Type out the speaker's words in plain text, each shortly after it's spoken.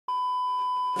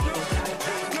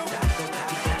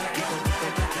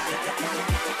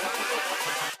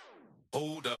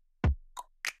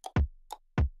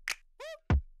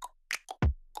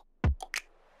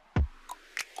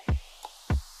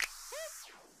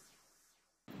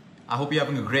I hope you're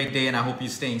having a great day and I hope you're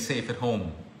staying safe at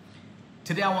home.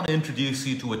 Today I want to introduce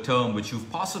you to a term which you've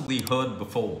possibly heard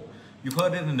before. You've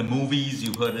heard it in the movies,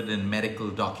 you've heard it in medical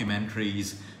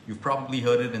documentaries, you've probably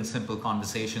heard it in simple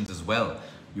conversations as well.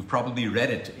 You've probably read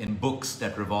it in books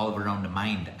that revolve around the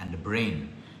mind and the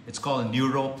brain. It's called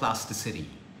neuroplasticity.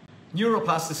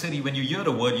 Neuroplasticity, when you hear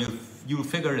the word, you'll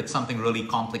figure it's something really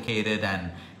complicated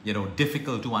and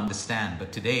difficult to understand.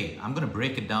 But today, I'm going to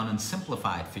break it down and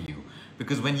simplify it for you.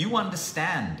 Because when you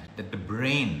understand that the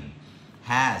brain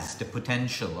has the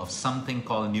potential of something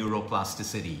called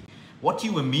neuroplasticity, what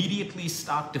you immediately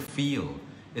start to feel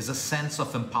is a sense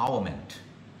of empowerment.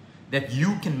 That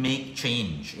you can make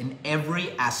change in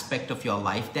every aspect of your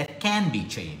life that can be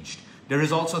changed. There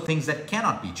is also things that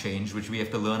cannot be changed, which we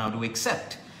have to learn how to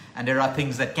accept. And there are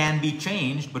things that can be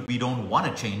changed, but we don't want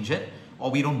to change it, or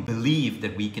we don't believe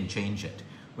that we can change it.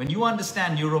 When you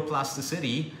understand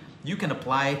neuroplasticity, you can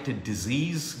apply it to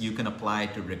disease, you can apply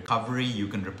it to recovery, you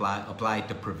can apply it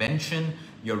to prevention,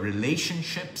 your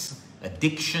relationships,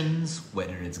 addictions,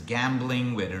 whether it's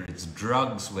gambling, whether it's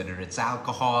drugs, whether it's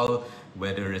alcohol,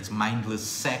 whether it's mindless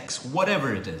sex,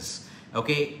 whatever it is.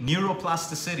 Okay,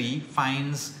 neuroplasticity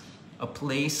finds a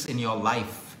place in your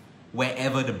life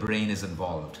wherever the brain is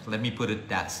involved. Let me put it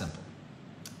that simple.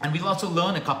 And we'll also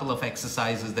learn a couple of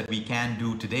exercises that we can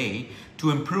do today to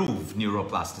improve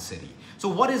neuroplasticity. So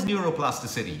what is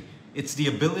neuroplasticity? It's the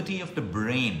ability of the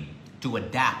brain to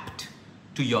adapt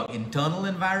to your internal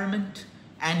environment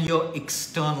and your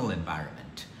external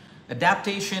environment.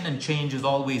 Adaptation and change is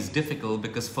always difficult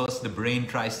because first the brain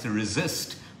tries to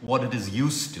resist what it is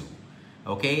used to.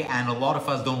 Okay, and a lot of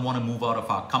us don't want to move out of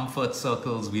our comfort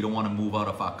circles. We don't want to move out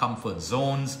of our comfort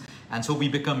zones. And so we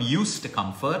become used to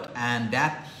comfort, and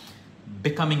that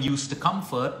becoming used to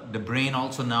comfort, the brain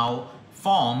also now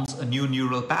forms a new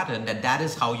neural pattern that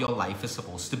is how your life is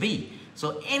supposed to be.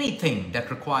 So anything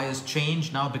that requires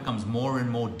change now becomes more and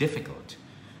more difficult.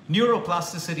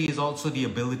 Neuroplasticity is also the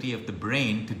ability of the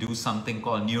brain to do something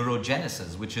called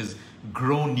neurogenesis, which is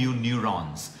grow new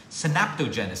neurons.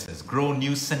 Synaptogenesis, grow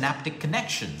new synaptic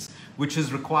connections, which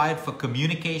is required for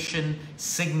communication,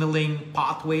 signaling,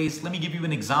 pathways. Let me give you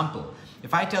an example.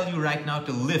 If I tell you right now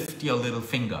to lift your little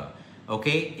finger,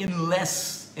 okay, in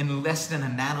less than a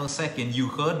nanosecond, you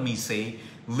heard me say,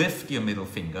 lift your middle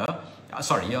finger,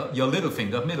 your little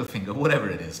finger, middle finger, whatever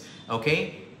it is,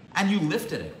 okay? And you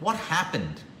lifted it. What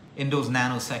happened in those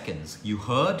nanoseconds? You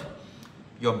heard,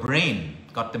 your brain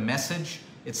got the message,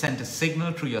 it sent a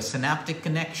signal through your synaptic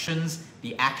connections.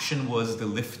 The action was the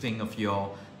lifting of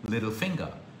your little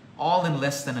finger, all in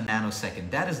less than a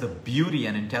nanosecond. That is the beauty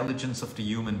and intelligence of the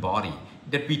human body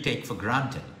that we take for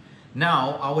granted.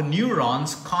 Now, our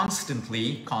neurons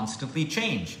constantly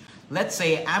change. Let's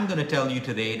say I'm going to tell you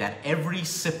today that every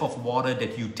sip of water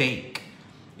that you take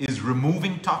is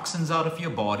removing toxins out of your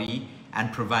body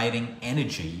and providing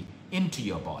energy into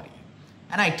your body.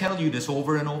 And I tell you this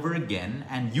over and over again,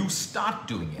 and you start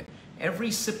doing it.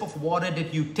 Every sip of water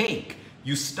that you take,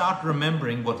 you start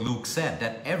remembering what Luke said,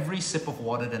 that every sip of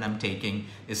water that I'm taking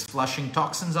is flushing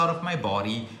toxins out of my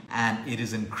body, and it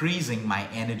is increasing my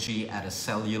energy at a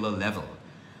cellular level.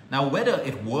 Now, whether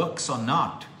it works or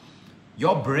not,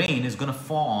 your brain is going to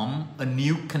form a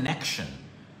new connection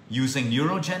using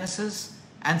neurogenesis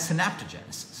and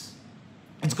synaptogenesis.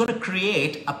 It's going to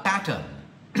create a pattern.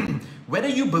 Whether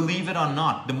you believe it or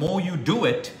not, the more you do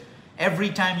it, every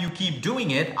time you keep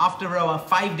doing it, after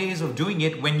 5 days of doing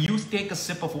it, when you take a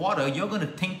sip of water, you're going to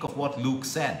think of what Luke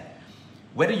said.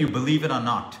 Whether you believe it or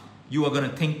not, you are going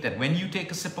to think that when you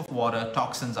take a sip of water,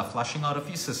 toxins are flushing out of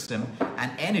your system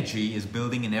and energy is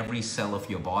building in every cell of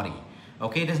your body.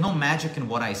 Okay, there's no magic in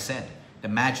what I said. The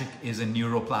magic is in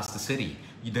neuroplasticity,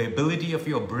 the ability of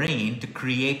your brain to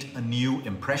create a new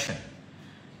impression.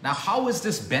 Now, how is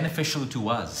this beneficial to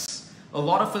us? A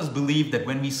lot of us believe that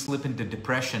when we slip into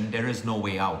depression, there is no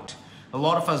way out. A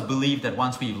lot of us believe that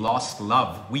once we've lost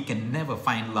love, we can never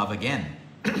find love again.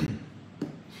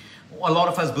 A lot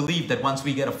of us believe that once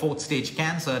we get a 4th stage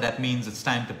cancer, that means it's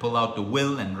time to pull out the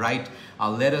will and write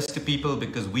our letters to people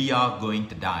because we are going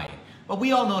to die. But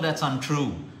we all know that's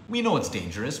untrue. We know it's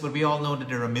dangerous, but we all know that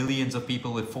there are millions of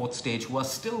people with 4th stage who are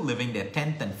still living their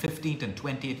 10th and 15th and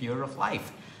 20th year of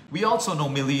life. We also know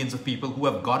millions of people who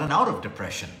have gotten out of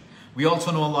depression. We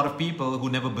also know a lot of people who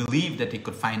never believed that they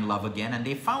could find love again, and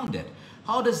they found it.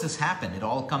 How does this happen? It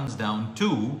all comes down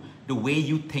to the way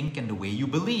you think and the way you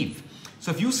believe.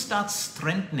 So if you start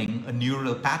strengthening a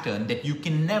neural pattern that you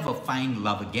can never find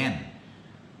love again,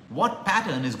 what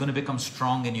pattern is going to become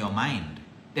strong in your mind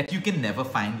that you can never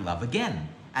find love again?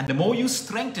 And the more you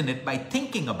strengthen it by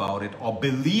thinking about it or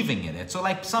believing in it. So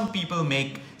like some people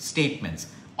make statements,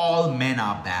 all men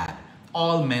are bad,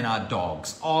 all men are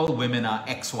dogs, all women are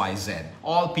XYZ,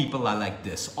 all people are like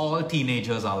this, all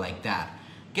teenagers are like that.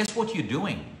 Guess what you're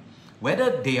doing? Whether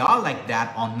they are like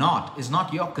that or not is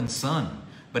not your concern.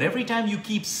 But every time you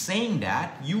keep saying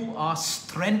that, you are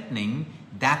strengthening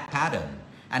that pattern.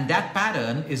 And that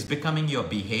pattern is becoming your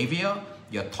behavior,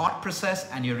 your thought process,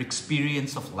 and your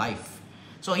experience of life.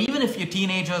 So even if your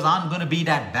teenagers aren't going to be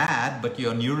that bad, but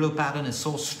your neural pattern is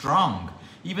so strong,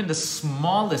 even the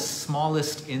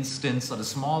smallest instance or the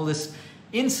smallest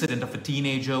incident of a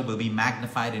teenager will be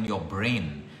magnified in your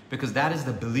brain, because that is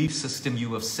the belief system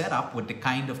you have set up with the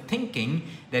kind of thinking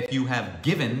that you have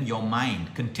given your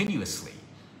mind continuously.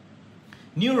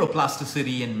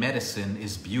 Neuroplasticity in medicine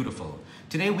is beautiful.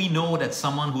 Today we know that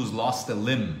someone who's lost a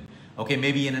limb, okay,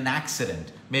 maybe in an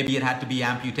accident, maybe it had to be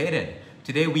amputated.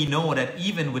 Today we know that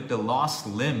even with the lost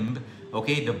limb,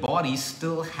 okay, the body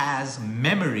still has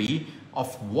memory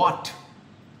of what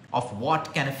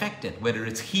can affect it, whether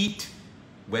it's heat,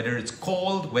 whether it's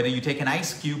cold, whether you take an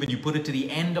ice cube and you put it to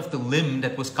the end of the limb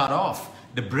that was cut off.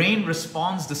 The brain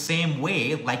responds the same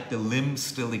way, like the limb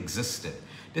still existed.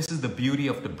 This is the beauty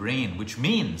of the brain, which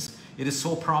means it is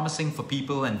so promising for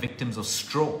people and victims of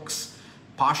strokes,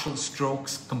 partial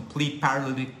strokes, complete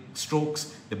paralytic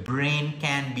strokes. The brain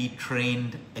can be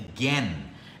trained again.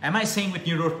 Am I saying with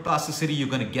neuroplasticity you're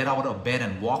going to get out of bed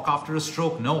and walk after a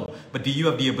stroke? No. But do you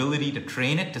have the ability to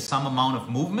train it to some amount of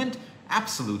movement?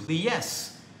 Absolutely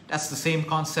yes. That's the same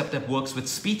concept that works with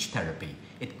speech therapy.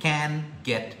 It can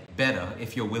get better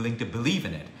if you're willing to believe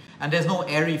in it. And there's no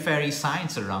airy-fairy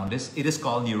science around this. It is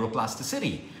called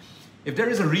neuroplasticity. If there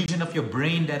is a region of your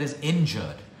brain that is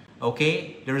injured,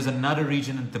 okay, there is another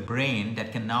region in the brain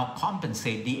that can now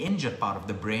compensate the injured part of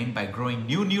the brain by growing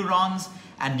new neurons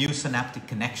and new synaptic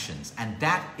connections. And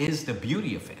that is the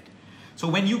beauty of it. So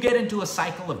when you get into a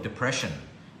cycle of depression,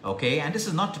 okay, and this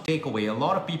is not to take away, a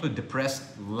lot of people depressed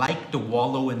like to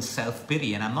wallow in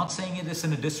self-pity. And I'm not saying this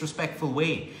in a disrespectful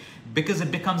way, because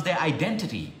it becomes their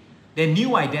identity. Their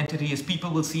new identity is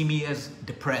people will see me as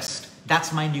depressed.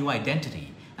 That's my new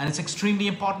identity. And it's extremely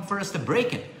important for us to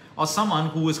break it. Or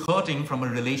someone who is hurting from a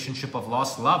relationship of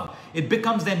lost love, it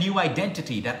becomes their new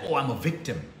identity that, oh, I'm a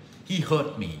victim. He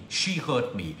hurt me. She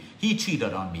hurt me. He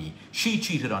cheated on me. She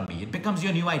cheated on me. It becomes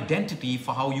your new identity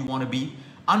for how you want to be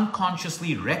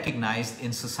unconsciously recognized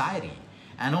in society.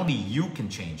 And only you can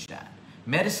change that.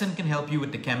 Medicine can help you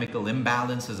with the chemical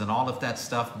imbalances and all of that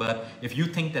stuff, but if you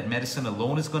think that medicine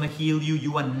alone is going to heal you,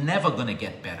 you are never going to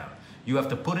get better. You have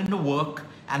to put in the work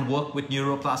and work with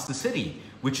neuroplasticity,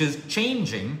 which is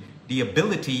changing the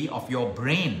ability of your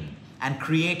brain and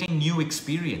creating new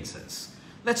experiences.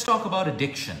 Let's talk about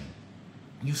addiction.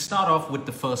 You start off with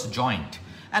the first joint,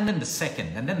 and then the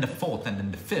second, and then the fourth, and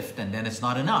then the fifth, and then it's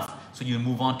not enough. So you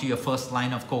move on to your first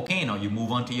line of cocaine, or you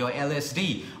move on to your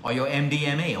LSD, or your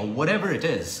MDMA, or whatever it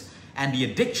is. And the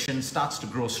addiction starts to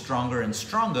grow stronger and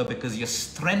stronger because you're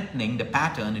strengthening the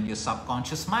pattern in your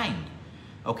subconscious mind.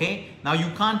 Okay? Now you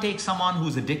can't take someone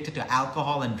who's addicted to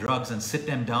alcohol and drugs and sit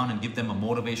them down and give them a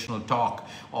motivational talk,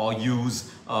 or use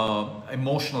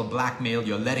emotional blackmail.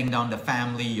 You're letting down the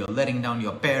family, you're letting down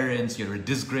your parents, you're a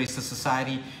disgrace to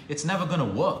society. It's never going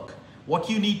to work. What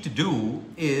you need to do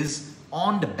is,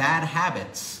 on the bad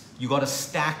habits, you got to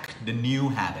stack the new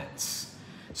habits.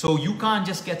 So you can't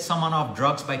just get someone off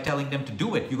drugs by telling them to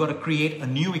do it. You got to create a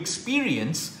new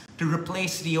experience to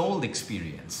replace the old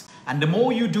experience. And the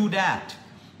more you do that,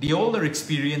 the older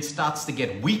experience starts to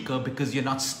get weaker because you're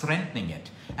not strengthening it.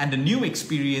 And the new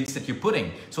experience that you're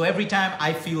putting. So every time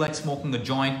I feel like smoking a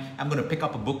joint, I'm going to pick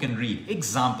up a book and read.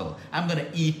 Example, I'm going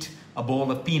to eat a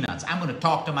bowl of peanuts. I'm going to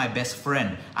talk to my best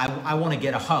friend. I want to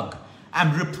get a hug.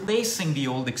 I'm replacing the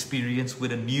old experience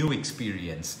with a new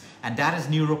experience. And that is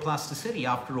neuroplasticity.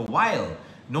 After a while,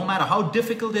 no matter how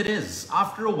difficult it is,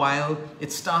 after a while,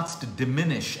 it starts to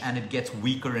diminish and it gets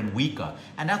weaker and weaker.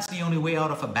 And that's the only way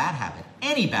out of a bad habit.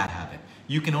 Any bad habit.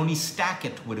 You can only stack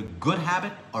it with a good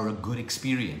habit or a good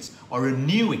experience or a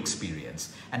new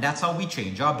experience. And that's how we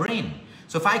change our brain.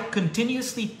 So if I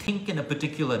continuously think in a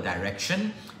particular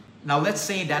direction, now let's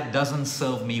say that doesn't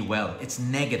serve me well. It's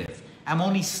negative. I'm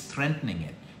only strengthening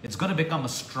it. It's going to become a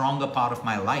stronger part of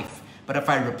my life. But if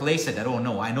I replace it, oh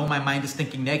no, I know my mind is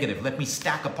thinking negative. Let me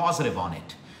stack a positive on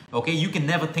it. Okay, you can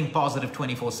never think positive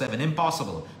 24/7.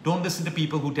 Impossible. Don't listen to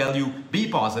people who tell you, be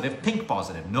positive, think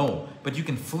positive. No, but you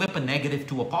can flip a negative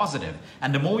to a positive.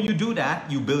 And the more you do that,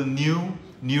 you build new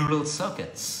neural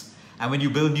circuits. And when you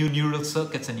build new neural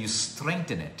circuits and you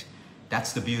strengthen it,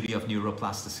 that's the beauty of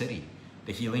neuroplasticity.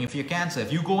 The healing of your cancer.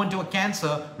 If you go into a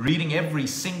cancer reading every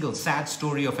single sad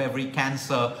story of every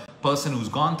cancer person who's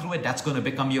gone through it, that's going to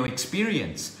become your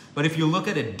experience. But if you look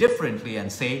at it differently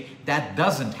and say, that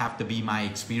doesn't have to be my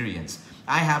experience.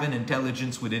 I have an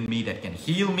intelligence within me that can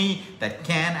heal me,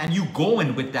 and you go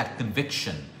in with that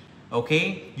conviction.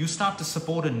 Okay, you start to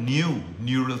support a new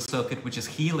neural circuit which is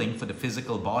healing for the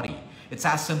physical body. It's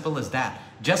as simple as that.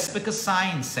 Just because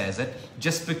science says it,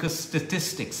 just because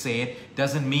statistics say it,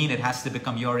 doesn't mean it has to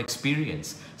become your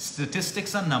experience.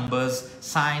 Statistics are numbers,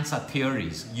 science are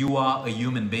theories. You are a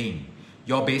human being.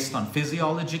 You're based on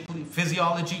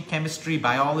physiology, chemistry,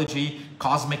 biology,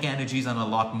 cosmic energies, and a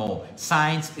lot more.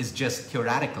 Science is just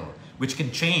theoretical, which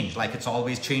can change, like it's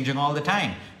always changing all the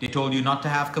time. They told you not to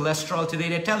have cholesterol, today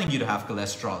they're telling you to have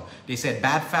cholesterol. They said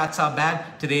bad fats are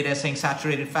bad, today they're saying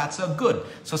saturated fats are good.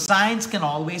 So science can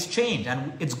always change,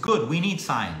 and it's good, we need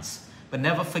science. But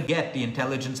never forget the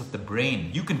intelligence of the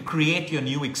brain. You can create your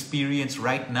new experience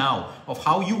right now of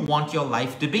how you want your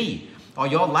life to be. Or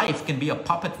your life can be a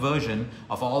puppet version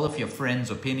of all of your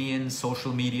friends' opinions,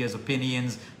 social media's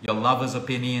opinions, your lovers'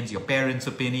 opinions, your parents'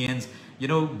 opinions. You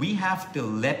know, we have to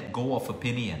let go of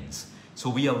opinions. So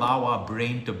we allow our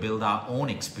brain to build our own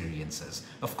experiences.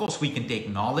 Of course, we can take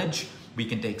knowledge, we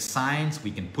can take science,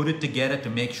 we can put it together to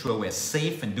make sure we're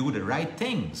safe and do the right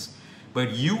things.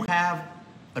 But you have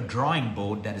a drawing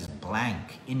board that is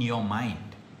blank in your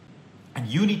mind. And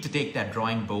you need to take that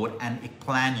drawing board and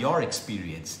plan your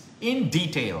experience in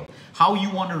detail. How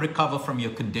you want to recover from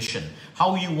your condition,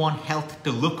 how you want health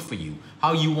to look for you,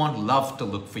 how you want love to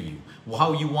look for you,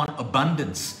 how you want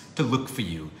abundance to look for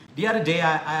you. The other day,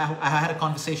 I had a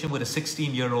conversation with a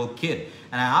 16-year-old kid,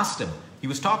 and I asked him, he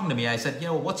was talking to me, I said, you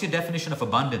know, what's your definition of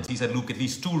abundance? He said, look, at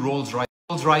least 2 Rolls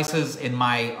Royces in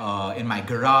my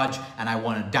garage, and I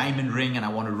want a diamond ring, and I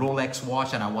want a Rolex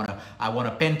watch, and I want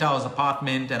a penthouse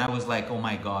apartment. And I was like, oh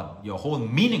my God, your whole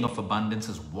meaning of abundance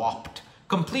is warped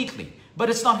completely. But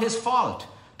it's not his fault.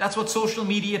 That's what social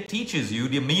media teaches you.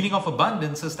 The meaning of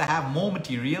abundance is to have more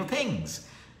material things.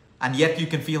 And yet you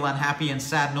can feel unhappy and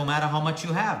sad no matter how much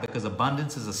you have, because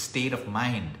abundance is a state of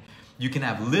mind. You can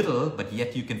have little, but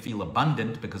yet you can feel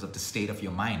abundant because of the state of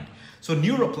your mind. So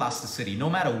neuroplasticity, no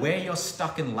matter where you're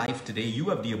stuck in life today, you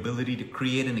have the ability to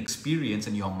create an experience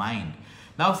in your mind.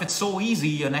 Now, if it's so easy,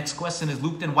 your next question is,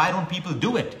 Luke, then why don't people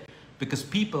do it? Because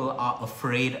people are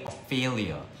afraid of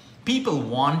failure. People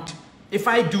want, if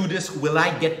I do this, will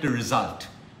I get the result?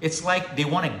 It's like they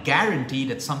want to guarantee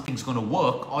that something's going to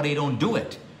work, or they don't do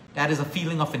it. That is a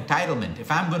feeling of entitlement.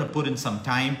 If I'm going to put in some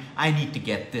time, I need to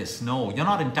get this. No, you're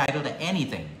not entitled to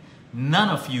anything. None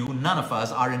of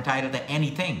us are entitled to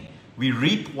anything. We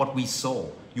reap what we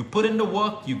sow. You put in the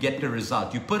work, you get the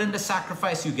result. You put in the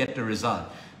sacrifice, you get the result.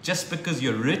 Just because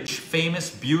you're rich, famous,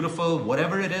 beautiful,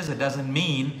 whatever it is, it doesn't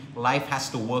mean life has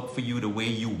to work for you the way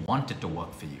you want it to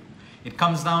work for you. It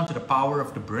comes down to the power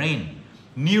of the brain.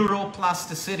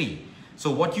 Neuroplasticity. So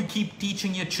what you keep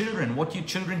teaching your children, what your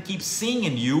children keep seeing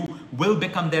in you will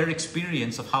become their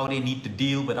experience of how they need to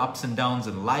deal with ups and downs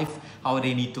in life, how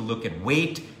they need to look at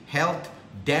weight, health,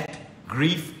 death,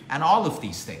 grief, and all of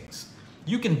these things.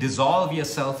 You can dissolve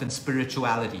yourself in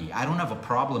spirituality. I don't have a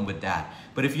problem with that.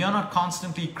 But if you're not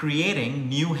constantly creating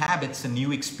new habits and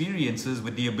new experiences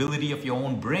with the ability of your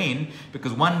own brain,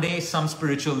 because one day some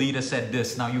spiritual leader said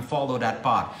this, now you follow that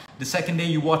path. The second day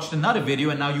you watched another video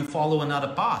and now you follow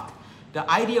another path. The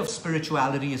idea of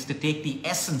spirituality is to take the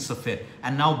essence of it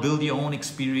and now build your own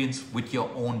experience with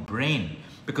your own brain.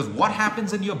 Because what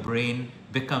happens in your brain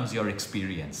becomes your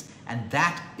experience. And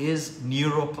that is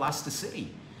neuroplasticity.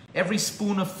 Every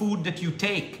spoon of food that you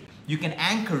take, you can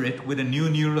anchor it with a new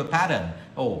neural pattern.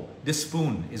 Oh, this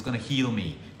spoon is going to heal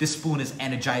me. This spoon is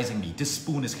energizing me. This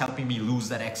spoon is helping me lose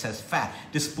that excess fat.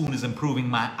 This spoon is improving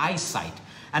my eyesight.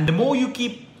 And the more you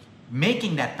keep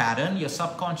making that pattern, your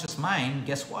subconscious mind,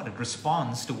 guess what? It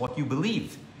responds to what you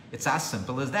believe. It's as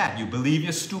simple as that. You believe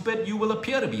you're stupid, you will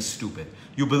appear to be stupid.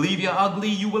 You believe you're ugly,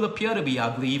 you will appear to be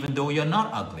ugly even though you're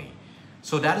not ugly.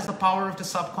 So that is the power of the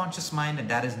subconscious mind, and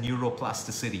that is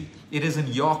neuroplasticity. It is in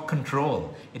your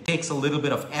control. It takes a little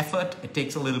bit of effort, it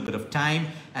takes a little bit of time,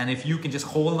 and if you can just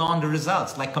hold on to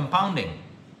results, like compounding.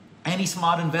 Any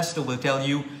smart investor will tell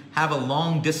you, have a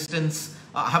long-term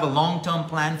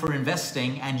plan for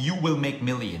investing and you will make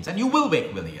millions, and you will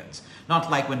make millions. Not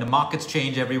like when the markets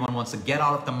change, everyone wants to get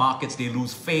out of the markets, they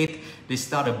lose faith, they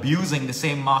start abusing the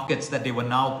same markets that they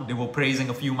were praising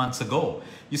a few months ago.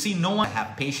 You see, no one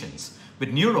has patience.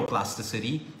 With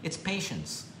neuroplasticity, it's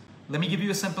patience. Let me give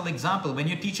you a simple example. When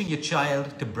you're teaching your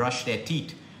child to brush their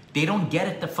teeth, they don't get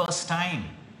it the first time.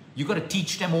 You got to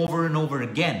teach them over and over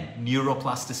again.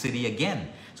 Neuroplasticity again.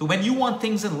 So when you want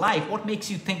things in life, what makes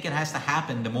you think it has to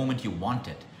happen the moment you want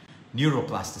it?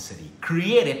 Neuroplasticity.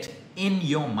 Create it in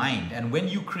your mind. And when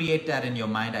you create that in your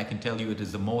mind, I can tell you it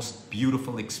is the most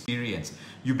beautiful experience.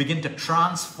 You begin to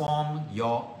transform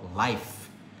your life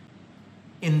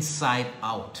inside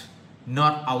out,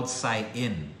 not outside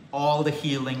in. All the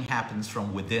healing happens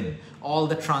from within. All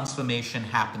the transformation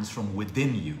happens from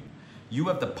within you. You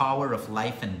have the power of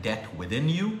life and death within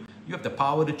you. You have the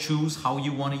power to choose how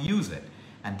you want to use it.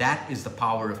 And that is the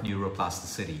power of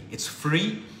neuroplasticity. It's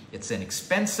free. It's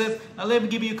inexpensive. Now let me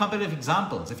give you a couple of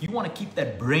examples. If you want to keep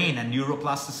that brain and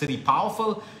neuroplasticity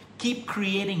powerful, keep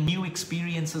creating new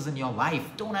experiences in your life.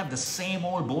 Don't have the same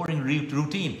old boring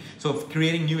routine. So if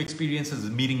creating new experiences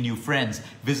is meeting new friends,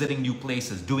 visiting new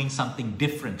places, doing something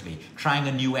differently, trying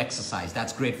a new exercise,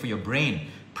 that's great for your brain.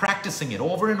 Practicing it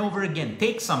over and over again.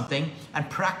 Take something and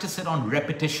practice it on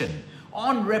repetition.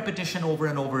 On repetition over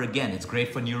and over again. It's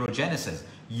great for neurogenesis.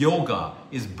 Yoga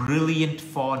is brilliant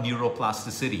for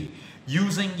neuroplasticity.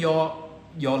 Using your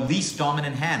least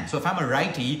dominant hand. So if I'm a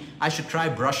righty, I should try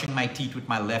brushing my teeth with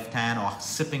my left hand or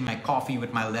sipping my coffee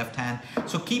with my left hand.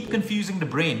 So keep confusing the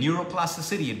brain.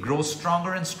 Neuroplasticity, it grows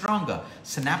stronger and stronger.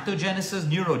 Synaptogenesis,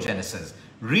 neurogenesis.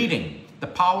 Reading. The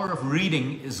power of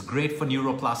reading is great for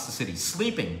neuroplasticity.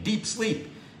 Sleeping, deep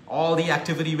sleep. All the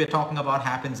activity we're talking about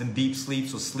happens in deep sleep,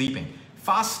 so sleeping.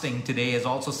 Fasting today has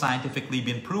also scientifically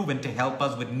been proven to help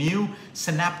us with new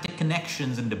synaptic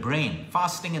connections in the brain.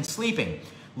 Fasting and sleeping.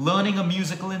 Learning a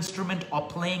musical instrument or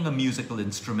playing a musical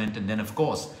instrument, and then of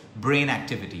course, brain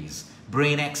activities,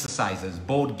 brain exercises,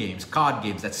 board games, card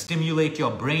games that stimulate your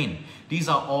brain. These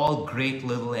are all great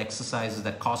little exercises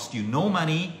that cost you no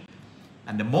money.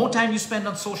 And the more time you spend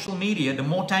on social media, the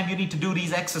more time you need to do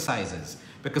these exercises.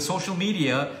 Because social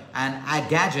media and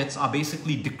gadgets are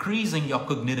basically decreasing your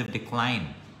cognitive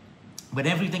decline. When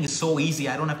everything is so easy,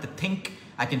 I don't have to think.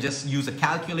 I can just use a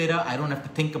calculator. I don't have to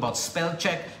think about spell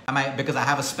check. Because I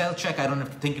have a spell check, I don't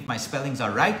have to think if my spellings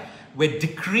are right. We're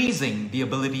decreasing the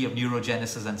ability of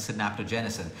neurogenesis and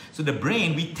synaptogenesis. So the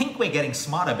brain, we think we're getting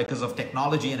smarter because of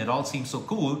technology and it all seems so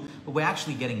cool, but we're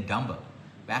actually getting dumber.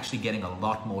 We're actually getting a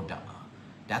lot more dumber.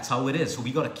 That's how it is. So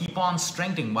we got to keep on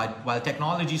strengthening. While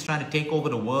technology is trying to take over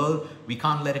the world, we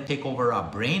can't let it take over our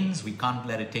brains. We can't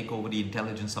let it take over the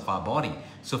intelligence of our body.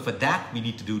 So for that, we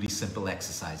need to do these simple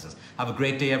exercises. Have a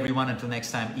great day, everyone. Until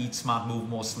next time, eat smart, move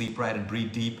more, sleep right, and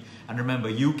breathe deep. And remember,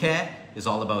 you care is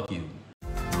all about you.